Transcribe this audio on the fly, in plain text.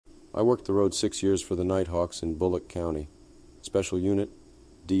I worked the road 6 years for the Nighthawks in Bullock County. Special unit,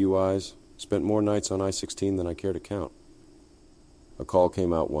 DUIs, spent more nights on I-16 than I care to count. A call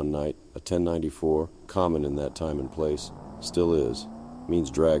came out one night, a 1094, common in that time and place, still is,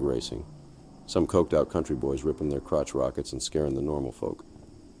 means drag racing. Some coked-out country boys ripping their crotch rockets and scaring the normal folk.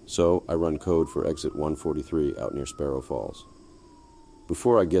 So I run code for exit 143 out near Sparrow Falls.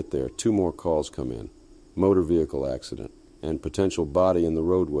 Before I get there, 2 more calls come in. Motor vehicle accident and potential body in the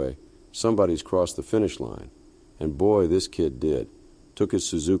roadway. Somebody's crossed the finish line. And boy, this kid did. Took his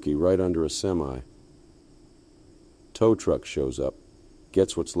Suzuki right under a semi. Tow truck shows up,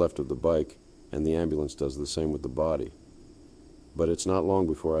 gets what's left of the bike, and the ambulance does the same with the body. But it's not long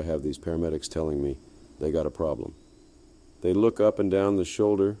before I have these paramedics telling me they got a problem. They look up and down the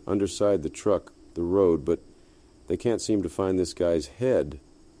shoulder, underside the truck, the road, but they can't seem to find this guy's head.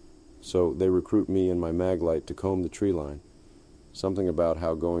 So they recruit me and my maglite to comb the tree line. Something about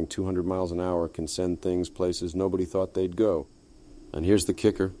how going 200 miles an hour can send things places nobody thought they'd go. And here's the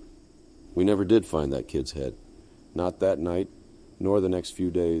kicker. We never did find that kid's head. Not that night, nor the next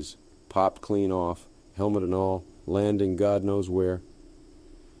few days. Popped clean off, helmet and all, landing God knows where.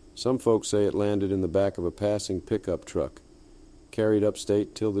 Some folks say it landed in the back of a passing pickup truck. Carried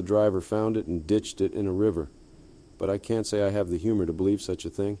upstate till the driver found it and ditched it in a river. But I can't say I have the humor to believe such a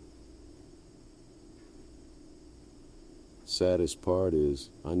thing. Saddest part is,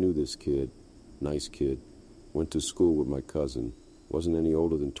 I knew this kid. Nice kid. Went to school with my cousin. Wasn't any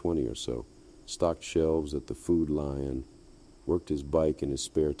older than 20 or so. Stocked shelves at the Food Lion. Worked his bike in his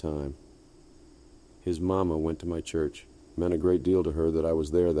spare time. His mama went to my church. Meant a great deal to her that I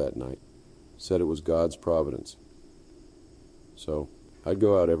was there that night. Said it was God's providence. So, I'd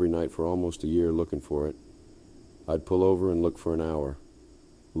go out every night for almost a year looking for it. I'd pull over and look for an hour.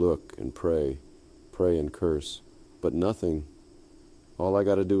 Look and pray. Pray and curse. But nothing. All I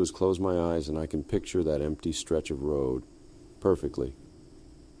got to do is close my eyes and I can picture that empty stretch of road perfectly.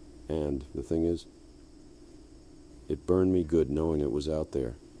 And the thing is, it burned me good knowing it was out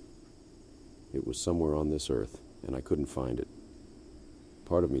there. It was somewhere on this earth, and I couldn't find it.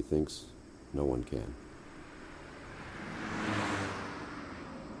 Part of me thinks no one can.